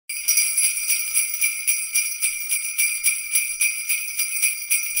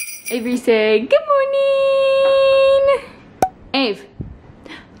Avery, say good morning. Ave,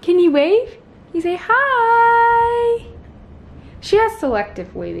 can you wave? You say hi. She has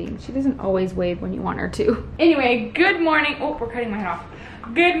selective waving. She doesn't always wave when you want her to. Anyway, good morning. Oh, we're cutting my head off.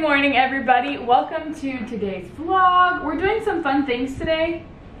 Good morning, everybody. Welcome to today's vlog. We're doing some fun things today.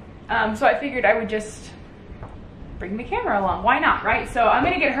 So I figured I would just bring the camera along. Why not, right? So I'm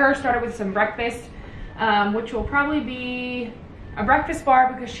gonna get her started with some breakfast, which will probably be a breakfast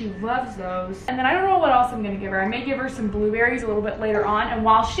bar because she loves those. And then I don't know what else I'm gonna give her. I may give her some blueberries a little bit later on. And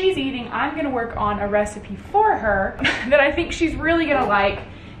while she's eating, I'm gonna work on a recipe for her that I think she's really gonna like.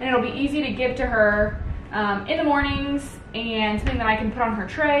 And it'll be easy to give to her in the mornings, and something that I can put on her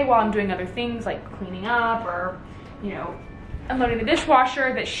tray while I'm doing other things like cleaning up or, you know, unloading the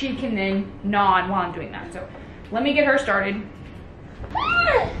dishwasher, that she can then gnaw on while I'm doing that. So let me get her started.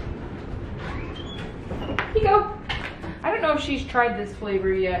 Here you go. I don't know if she's tried this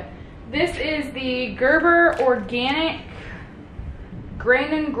flavor yet. This is the Gerber Organic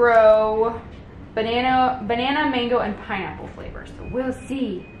Grain and Grow banana, mango, and pineapple flavor. So we'll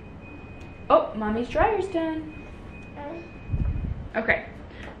see. Oh, mommy's dryer's done. Okay,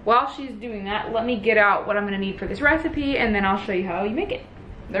 while she's doing that, let me get out what I'm gonna need for this recipe, and then I'll show you how you make it.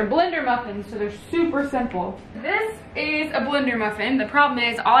 They're blender muffins, so they're super simple. This is a blender muffin. The problem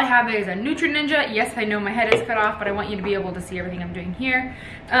is all I have is a Nutri-Ninja. Yes, I know my head is cut off, but I want you to be able to see everything I'm doing here.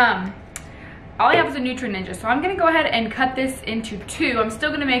 All I have is a Nutri-Ninja, so I'm gonna go ahead and cut this into two. I'm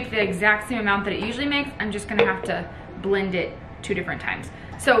still gonna make the exact same amount that it usually makes. I'm just gonna have to blend it 2 different times.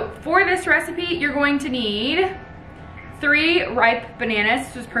 So for this recipe, you're going to need 3 ripe bananas.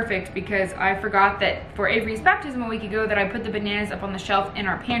 This was perfect because I forgot that for Avery's baptism a week ago that I put the bananas up on the shelf in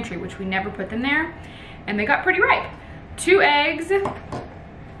our pantry, which we never put them there, and they got pretty ripe. 2 eggs,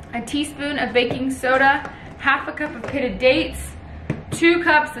 a teaspoon of baking soda, 1/2 cup of pitted dates, 2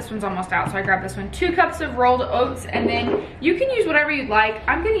 cups, this one's almost out so I grabbed this one, 2 cups of rolled oats, and then you can use whatever you'd like.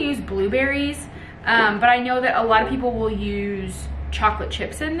 I'm gonna use blueberries, but I know that a lot of people will use chocolate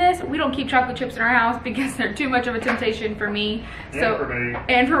chips in this. We don't keep chocolate chips in our house because they're too much of a temptation for me.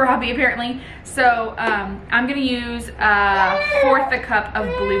 And for Robbie apparently. So I'm gonna use 1/4 cup of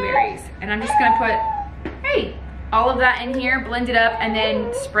blueberries, and I'm just gonna put, hey, all of that in here, blend it up, and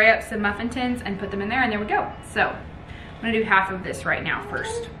then spray up some muffin tins and put them in there, and there we go. So I'm gonna do half of this right now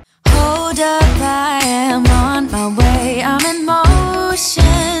first. Hold up, I am on my way, I'm in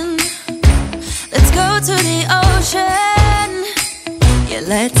motion. Let's go to the ocean. Yeah,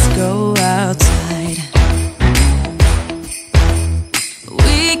 let's go outside.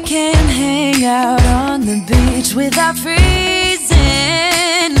 We can hang out on the beach without freezing.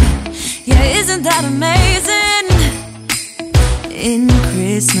 Yeah, isn't that amazing? In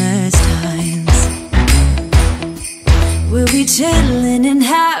Christmas times, we'll be chilling and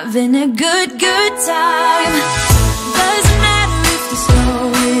having a good time. Doesn't matter if the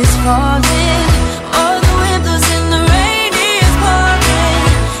snow is falling or the wind blows in the rain is pouring.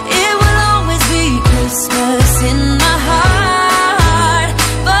 It will always be Christmas in my heart.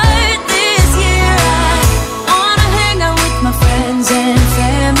 But this year I wanna hang out with my friends and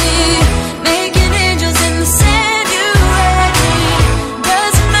family, making angels in the sand. You ready?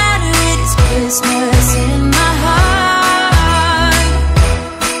 Doesn't matter, it is Christmas in my heart.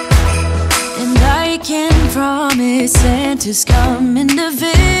 And I can promise Santa's coming to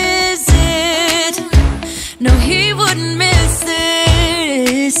visit. No, he wouldn't miss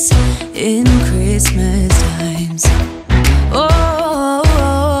this in Christmas times.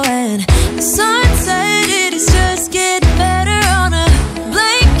 Oh, and the sunset, it is just getting better on a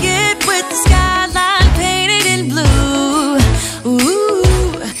blanket with the skyline painted in blue.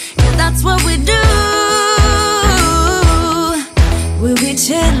 Ooh, yeah, that's what we do. We'll be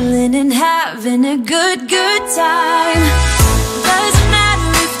chilling and having a good time. Doesn't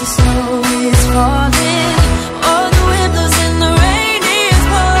matter if the snow is falling or the wind blows in the rain is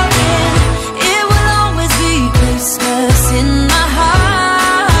pouring. It will always be Christmas in my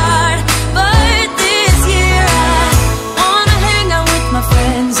heart. But this year I wanna hang out with my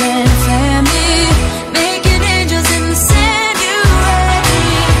friends and family, making angels in the sand. You ready?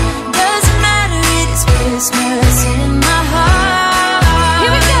 Doesn't matter, it is Christmas in my heart.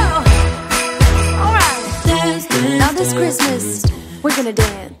 Here we go. All right. Dance, dance, now this Christmas, we're gonna dance.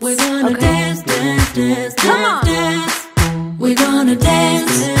 We're gonna dance, dance, dance, come on. Dance. We're gonna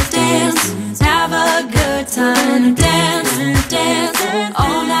dance, dance, have a good time. Dance, dance,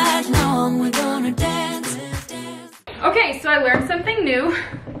 all night long. We're gonna dance, dance. Okay, so I learned something new.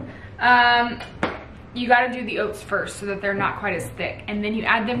 You gotta do the oats first so that they're not quite as thick, and then you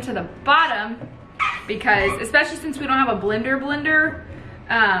add them to the bottom, because especially since we don't have a blender,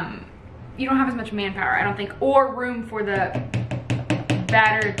 you don't have as much manpower, I don't think, or room for the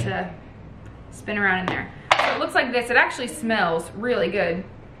batter to spin around in there. So it looks like this. It actually smells really good.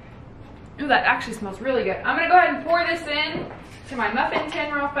 Ooh, that actually smells really good. I'm gonna go ahead and pour this in to my muffin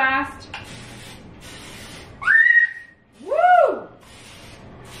tin real fast. Woo!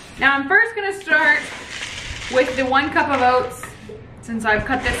 Now I'm first gonna start with the 1 cup of oats, since I've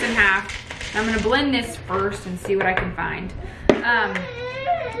cut this in half. I'm gonna blend this first and see what I can find.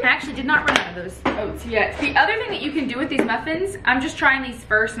 I actually did not run out of those oats yet. The other thing that you can do with these muffins, I'm just trying these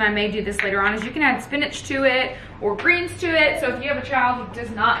first and I may do this later on, is you can add spinach to it or greens to it. So if you have a child who does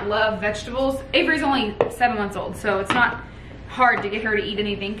not love vegetables, Avery's only 7 months old, so it's not hard to get her to eat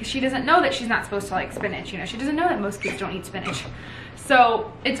anything because she doesn't know that she's not supposed to like spinach. You know, she doesn't know that most kids don't eat spinach.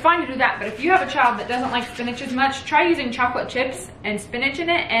 So it's fine to do that, but if you have a child that doesn't like spinach as much, try using chocolate chips and spinach in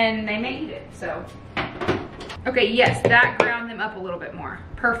it and they may eat it, so. Okay, yes, that ground them up a little bit more.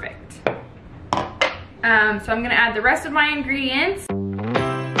 Perfect. So I'm gonna add the rest of my ingredients.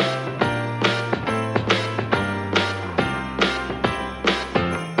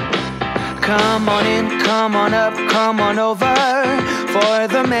 Come on in, come on up, come on over for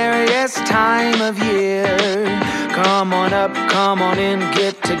the merriest time of year. Come on up, come on in,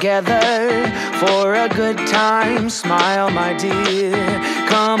 get together for a good time, smile my dear.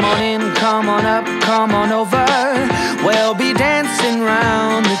 Come on in, come on up, come on over, we'll be dancing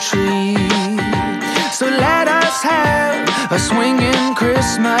round the tree. So let us have a swinging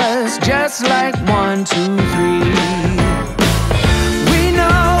Christmas, just like 1, 2, 3. We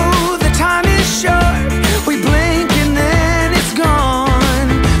know the time is short, we blink and then it's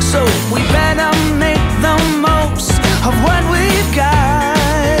gone. So we better make the most of what we've got.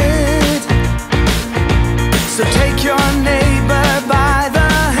 So take your neighbor by the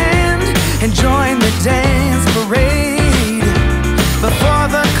hand and join the dance parade before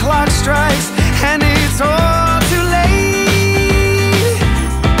the clock strikes and it's all too late.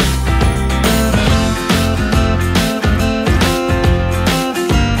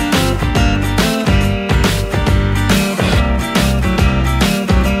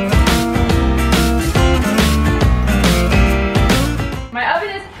 My oven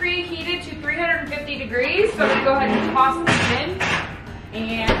is preheated to 350 degrees, so I'm gonna go ahead and toss these in.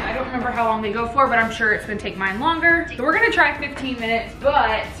 And I don't remember how long they go for, but I'm sure it's gonna take mine longer. So we're gonna try 15 minutes,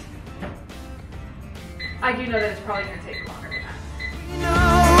 but I do know that it's probably gonna take longer than that. We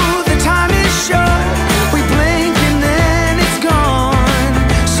know the time is short, we blink and then it's gone.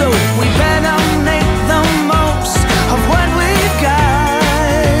 So we better make the most of what we've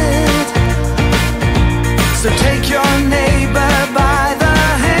got. So take your neighbor by the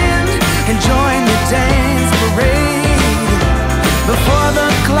hand and join the dance parade before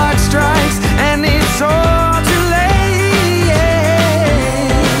the clock strikes and it's all too late.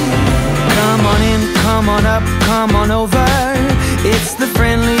 Come on in, come on up, come on over, it's the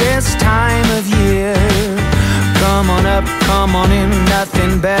friendliest time of year. Come on up, come on in,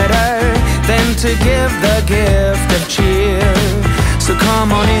 nothing better than to give the gift of cheer. So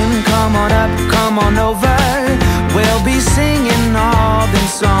come on in, come on up, come on over, we'll be singing all them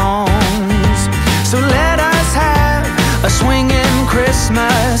songs. So let us have a swinging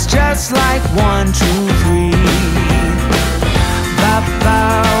Christmas, just like 1, 2, 3. Ba ba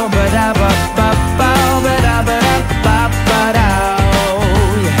ba da ba ba ba ba da ba da ba ba da.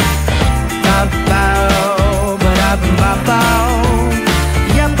 Ba ba ba da ba ba.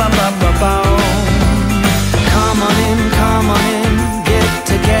 Yeah, ba ba ba ba. Come on in, get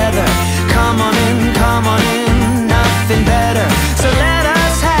together. Come on in, nothing better. So let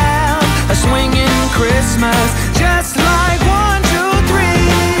us have a swinging Christmas, just like 1, 2, 3.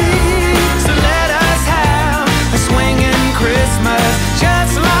 So let us have a swinging Christmas,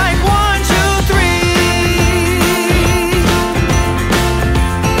 just like 1, 2,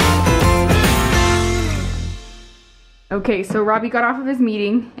 3. Okay, so Robbie got off of his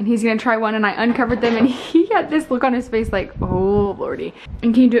meeting and he's gonna try one, and I uncovered them and he had this look on his face like, oh lordy.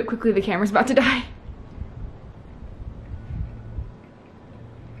 And can you do it quickly? The camera's about to die.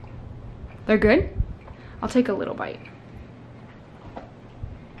 They're good? I'll take a little bite.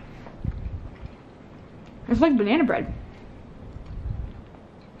 It's like banana bread.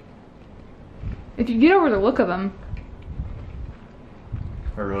 If you get over the look of them.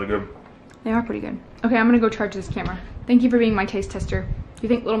 They're really good. They are pretty good. Okay, I'm gonna go charge this camera. Thank you for being my taste tester. Do you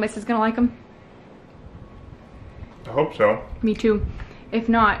think little miss is gonna like them? I hope so. Me too. If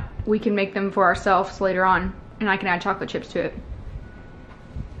not, we can make them for ourselves later on, and I can add chocolate chips to it.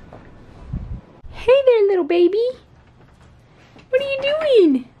 Hey there, little baby. What are you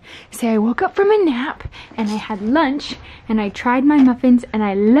doing? Say say I woke up from a nap and I had lunch and I tried my muffins and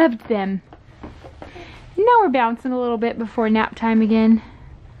I loved them. And now we're bouncing a little bit before nap time again.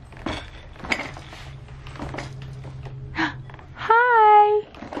 Hi!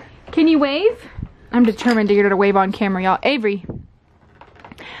 Can you wave? I'm determined to get her to wave on camera, y'all. Avery.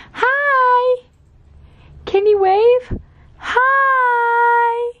 Hi! Can you wave? Hi!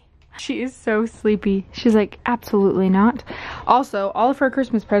 She is so sleepy. She's like, absolutely not. Also, all of her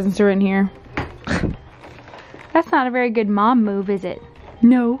Christmas presents are in here. That's not a very good mom move, is it?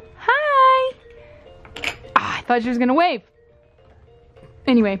 No. Hi! Ah, I thought she was gonna wave.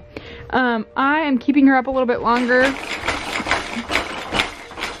 Anyway, I am keeping her up a little bit longer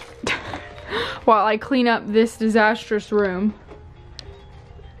while I clean up this disastrous room.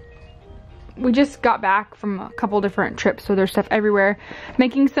 We just got back from a couple different trips, so there's stuff everywhere.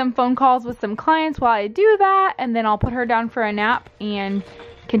 Making some phone calls with some clients while I do that, and then I'll put her down for a nap and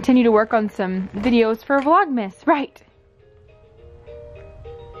continue to work on some videos for Vlogmas. Right.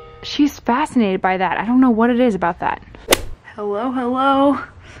 She's fascinated by that. I don't know what it is about that. Hello, hello.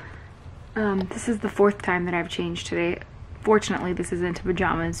 This is the 4th time that I've changed today. Fortunately, this is into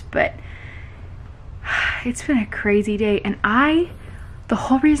pajamas, but it's been a crazy day, and the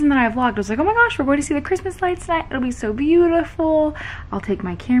whole reason that I vlogged was like, oh my gosh, we're going to see the Christmas lights tonight. It'll be so beautiful. I'll take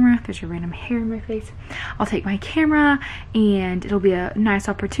my camera. There's a random hair in my face. I'll take my camera and it'll be a nice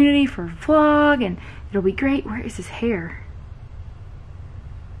opportunity for a vlog and it'll be great. Where is his hair?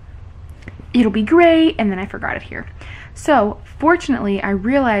 It'll be great. And then I forgot it here. So fortunately, I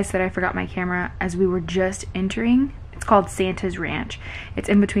realized that I forgot my camera as we were just entering. It's called Santa's Ranch. It's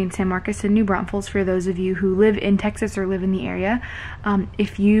in between San Marcos and New Braunfels for those of you who live in Texas or live in the area.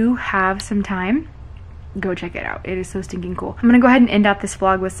 If you have some time, go check it out. It is so stinking cool. I'm gonna go ahead and end out this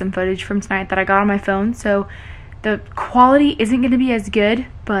vlog with some footage from tonight that I got on my phone. So the quality isn't gonna be as good,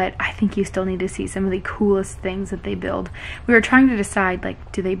 but I think you still need to see some of the coolest things that they build. We were trying to decide,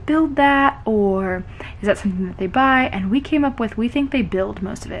 like, do they build that or is that something that they buy? And we came up with, we think they build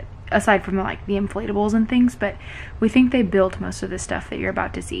most of it, aside from like the inflatables and things, but we think they built most of the stuff that you're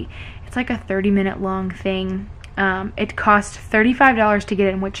about to see. It's like a 30-minute long thing. It cost $35 to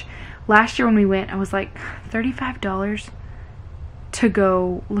get in, which last year when we went, I was like, $35 to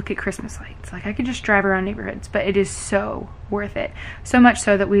go look at Christmas lights. Like, I could just drive around neighborhoods, but it is so worth it. So much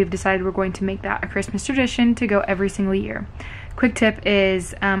so that we've decided we're going to make that a Christmas tradition to go every single year. Quick tip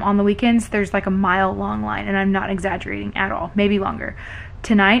is on the weekends, there's like a mile-long line, and I'm not exaggerating at all, maybe longer.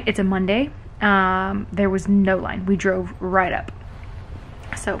 Tonight, it's a Monday, there was no line. We drove right up.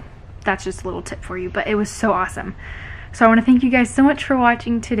 So that's just a little tip for you, but it was so awesome. So I want to thank you guys so much for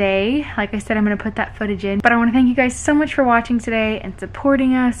watching today. Like I said, I'm going to put that footage in, but I want to thank you guys so much for watching today and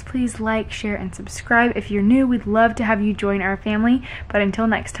supporting us. Please like, share, and subscribe. If you're new, we'd love to have you join our family. But until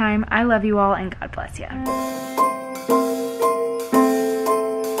next time, I love you all and God bless you.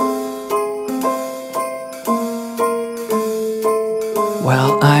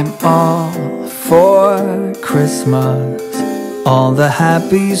 Well, I'm all for Christmas, all the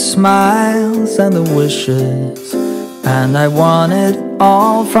happy smiles and the wishes, and I want it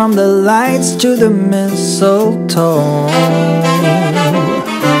all, from the lights to the mistletoe.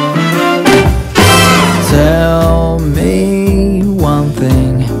 Tell me one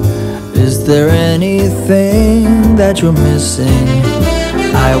thing, is there anything that you're missing?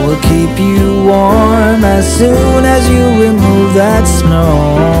 I will keep you warm as soon as you remove that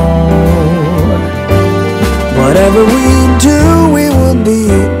snow. Whatever we do, we will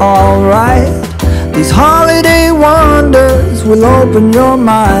be alright. These holiday wonders will open your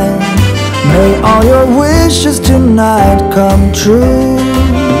mind. May all your wishes tonight come true.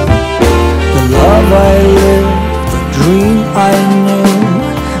 The love I lived, the dream I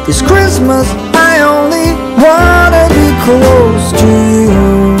knew. This Christmas I only wanna be close to you.